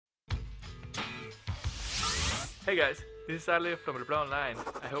Hey guys, this is Ali from Levraw-Online.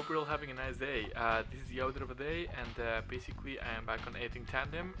 I hope you're all having a nice day. This is the outro of the day, and basically I am back on editing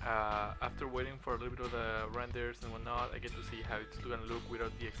Tandem. After waiting for a little bit of the renders and whatnot, I get to see how it's gonna look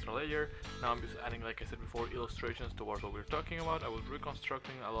without the extra layer. Now I'm just adding, like I said before, illustrations towards what we're talking about. I was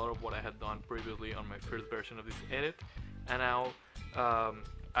reconstructing a lot of what I had done previously on my first version of this edit, and now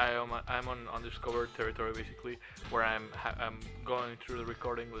I'm on undiscovered territory basically, where I'm going through the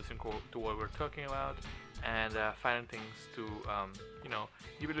recording, listening to what we're talking about, and finding things to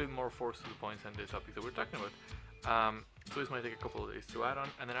give a little more force to the points and the topics that we're talking about. So this might take a couple of days to add on,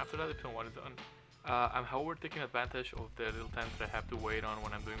 and then after that, depending on what is done. I'm however taking advantage of the little times that I have to wait on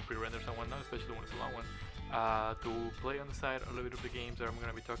when I'm doing pre-renders and whatnot, especially when it's a long one, to play on the side a little bit of the games that I'm going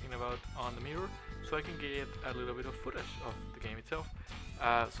to be talking about on the mirror, so I can get a little bit of footage of the game itself.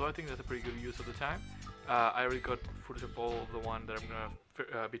 So I think that's a pretty good use of the time. I already got footage of all of the one that I'm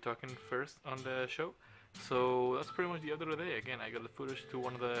going to be talking first on the show. So that's pretty much the other day. Again, I got the footage to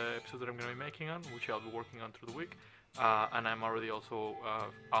one of the episodes that I'm going to be making on, which I'll be working on through the week. And I'm already also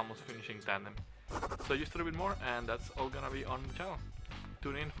almost finishing Tandem. So just a little bit more, and that's all going to be on the channel.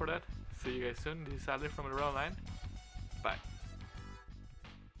 Tune in for that. See you guys soon. This is Ali from Mirror-Online. Bye.